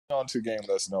On to a game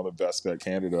that's another best bet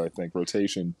candidate, I think.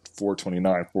 Rotation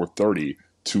 429, 430.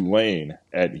 Tulane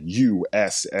at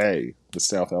USA, the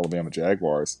South Alabama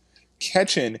Jaguars,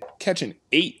 catching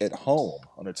 8 at home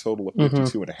on a total of Mm-hmm.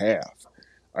 52 and a half.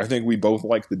 I think we both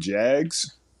like the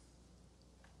Jags,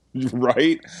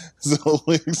 right? So,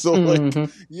 Mm-hmm.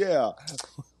 yeah.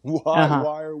 Why Uh-huh.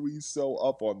 why are we so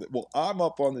up on the? Well, I'm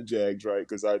up on the Jags, right?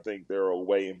 Because I think they're a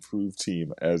way improved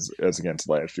team as against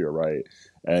last year, right?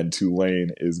 And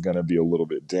Tulane is going to be a little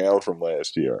bit down from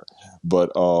last year, but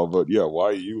yeah,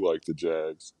 why you like the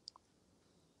Jags?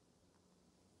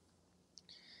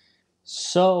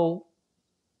 So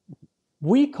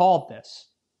we called this,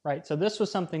 right? So this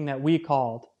was something that we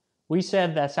called. We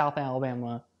said that South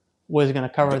Alabama was going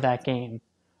to cover that game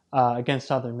against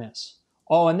Southern Miss.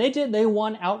 Oh, and they did. They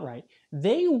won outright.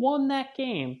 They won that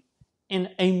game in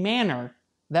a manner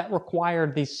that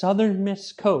required the Southern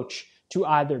Miss coach to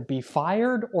either be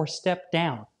fired or step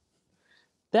down.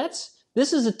 This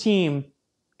is a team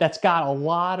that's got a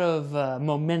lot of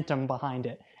momentum behind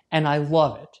it, and I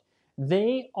love it.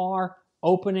 They are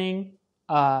opening.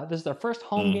 This is their first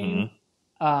home game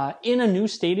Mm-hmm. in a new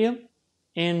stadium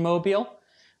in Mobile.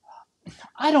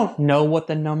 I don't know what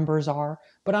the numbers are,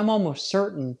 but I'm almost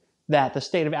certain that the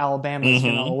state of Alabama is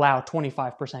going to Mm-hmm. allow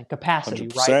 25% capacity,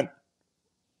 right? 100%.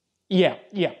 Yeah,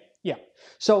 yeah, yeah.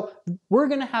 So we're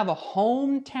going to have a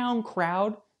hometown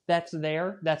crowd that's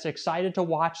there, that's excited to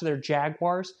watch their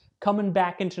Jaguars coming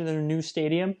back into their new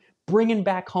stadium, bringing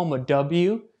back home a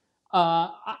W.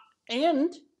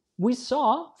 And we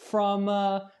saw from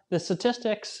the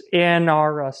statistics in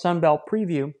our Sunbelt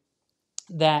preview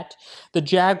that the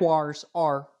Jaguars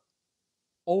are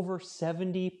over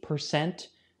 70%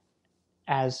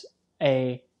 as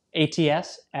a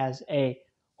ATS, as a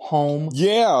home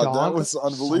Yeah, that dog was somehow.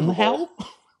 unbelievable.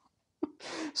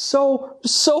 So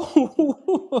so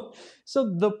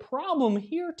the problem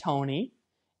here, Tony,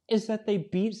 is that they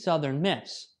beat Southern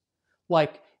Miss.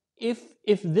 Like if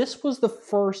this was the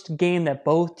first game that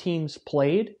both teams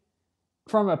played,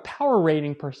 from a power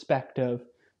rating perspective,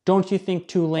 don't you think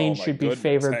Tulane Oh my should be goodness!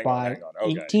 favored Hang on, by hang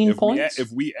on. Okay, 18 points?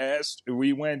 if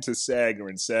we went to Sager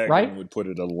and Sagarin Right? would put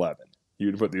it at 11. He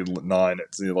would put the 9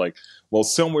 at like well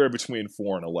somewhere between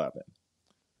 4 and 11.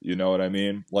 You know what I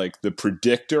mean? Like the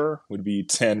predictor would be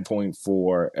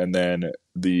 10.4, and then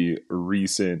the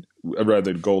recent,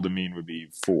 rather, golden mean would be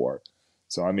 4.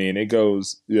 So, I mean, it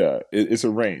goes, yeah, it's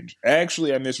a range.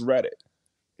 Actually, I misread it.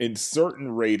 In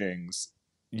certain ratings,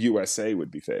 USA would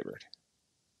be favored.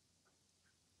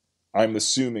 I'm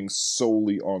assuming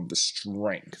solely on the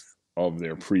strength of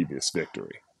their previous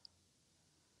victory.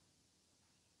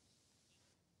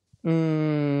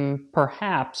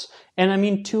 Perhaps. And I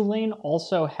mean, Tulane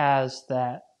also has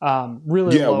that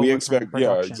really Yeah, low we return expect, yeah,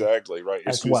 production exactly, right.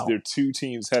 It's as just they're well. two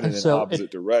teams headed And in so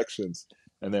opposite directions,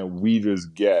 and then we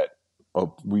get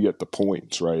the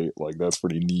points, right? Like that's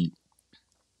pretty neat.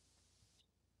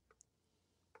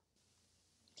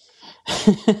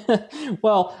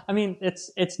 well, I mean,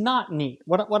 it's not neat.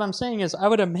 What I'm saying is, I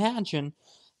would imagine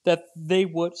that they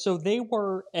would. So they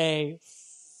were a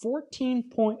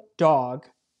 14-point dog,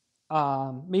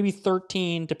 maybe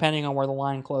 13, depending on where the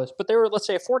line closed. But they were, let's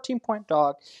say, a 14-point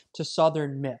dog to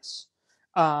Southern Miss.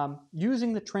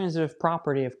 Using the transitive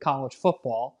property of college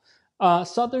football,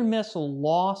 Southern Miss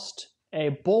lost a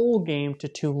bowl game to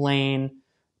Tulane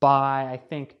by, I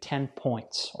think, 10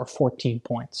 points or 14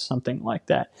 points, something like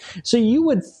that. So you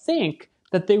would think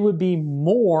that they would be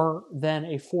more than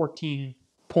a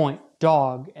 14-point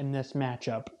dog in this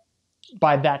matchup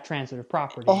by that transitive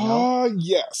property, no?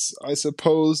 Yes, I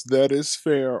suppose that is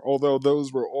fair, although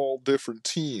those were all different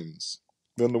teams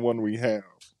than the one we have.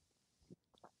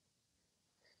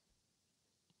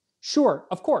 Sure,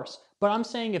 of course. But I'm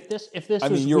saying if this I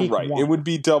was mean, you're week right. It one, would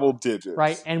be double right,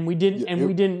 digits. and we didn't Yeah, and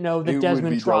we didn't know it that would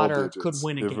Desmond be double Trotter could digits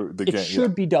win a if game. the It game, yeah.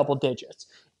 should be double digits.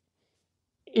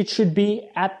 It should be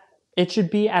at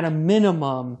a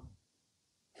minimum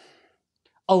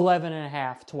 11 and a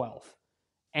half, 12.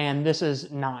 And this is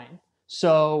 9.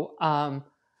 So I'm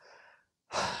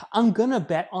going to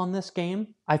bet on this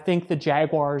game. I think the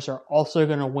Jaguars are also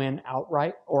going to win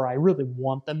outright, or I really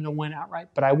want them to win outright,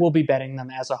 but I will be betting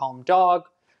them as a home dog.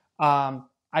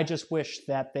 I just wish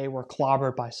that they were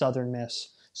clobbered by Southern Miss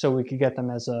so we could get them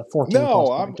as a 14 plus No,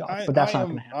 point dog, but that's not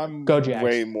going to happen. Go I'm Jags.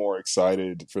 way more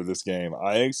excited for this game.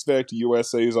 I expect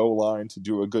USA's O line to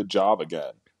do a good job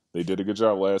again. They did a good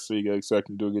job last week. I expect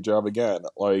them to do a good job again.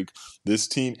 Like this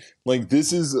team, like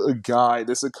this is a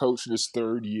coach in his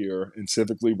third year, and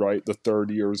typically, right, the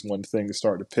third year is when things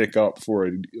start to pick up for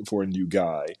a new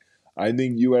guy. I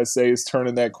think USA is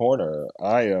turning that corner.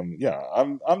 I'm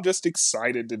just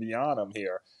excited to be on them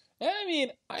here. I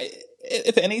mean,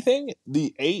 if anything,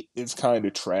 the 8 is kind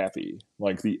of trappy.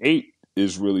 Like the 8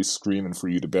 is really screaming for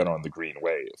you to bet on the green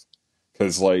wave.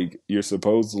 Because, like, you're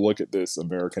supposed to look at this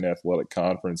American Athletic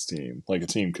Conference team, like a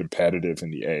team competitive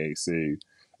in the AAC,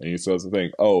 and you're supposed to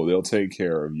think, oh, they'll take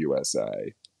care of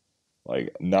USA.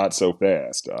 Like, not so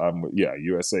fast. Yeah,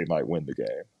 USA might win the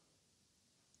game.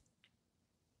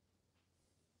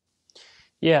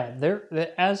 Yeah,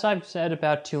 as I've said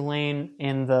about Tulane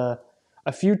in the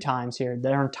a few times here,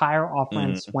 their entire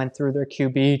offense Mm. went through their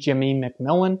QB Jimmy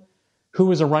McMillan, who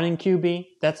was a running QB.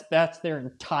 That's their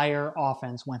entire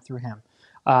offense went through him,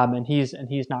 and he's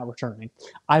not returning.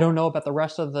 I don't know about the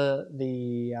rest of the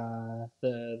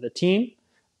team,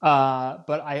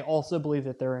 but I also believe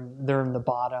that they're in the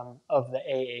bottom of the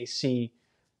AAC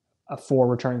for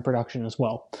returning production as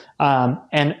well.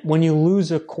 And when you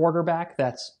lose a quarterback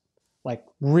that's like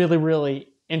really, really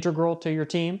integral to your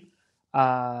team,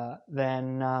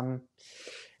 then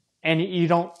and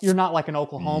you're not like an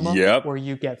Oklahoma Yep. where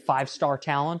you get 5-star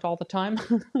talent all the time.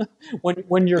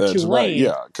 when you're That's right. Tulane,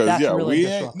 Yeah, because that's yeah, really we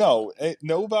ain't disruptive. no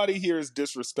nobody here is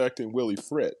disrespecting Willie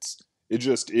Fritz. It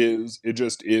just is. It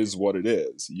just is what it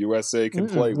is. USA can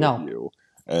play with No, you,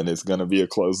 and it's gonna be a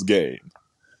close game.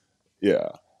 Yeah.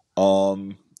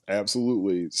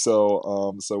 Absolutely.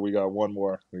 So we got one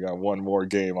more. We got one more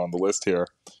game on the list here.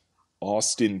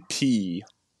 Austin P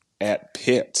at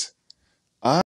Pitt.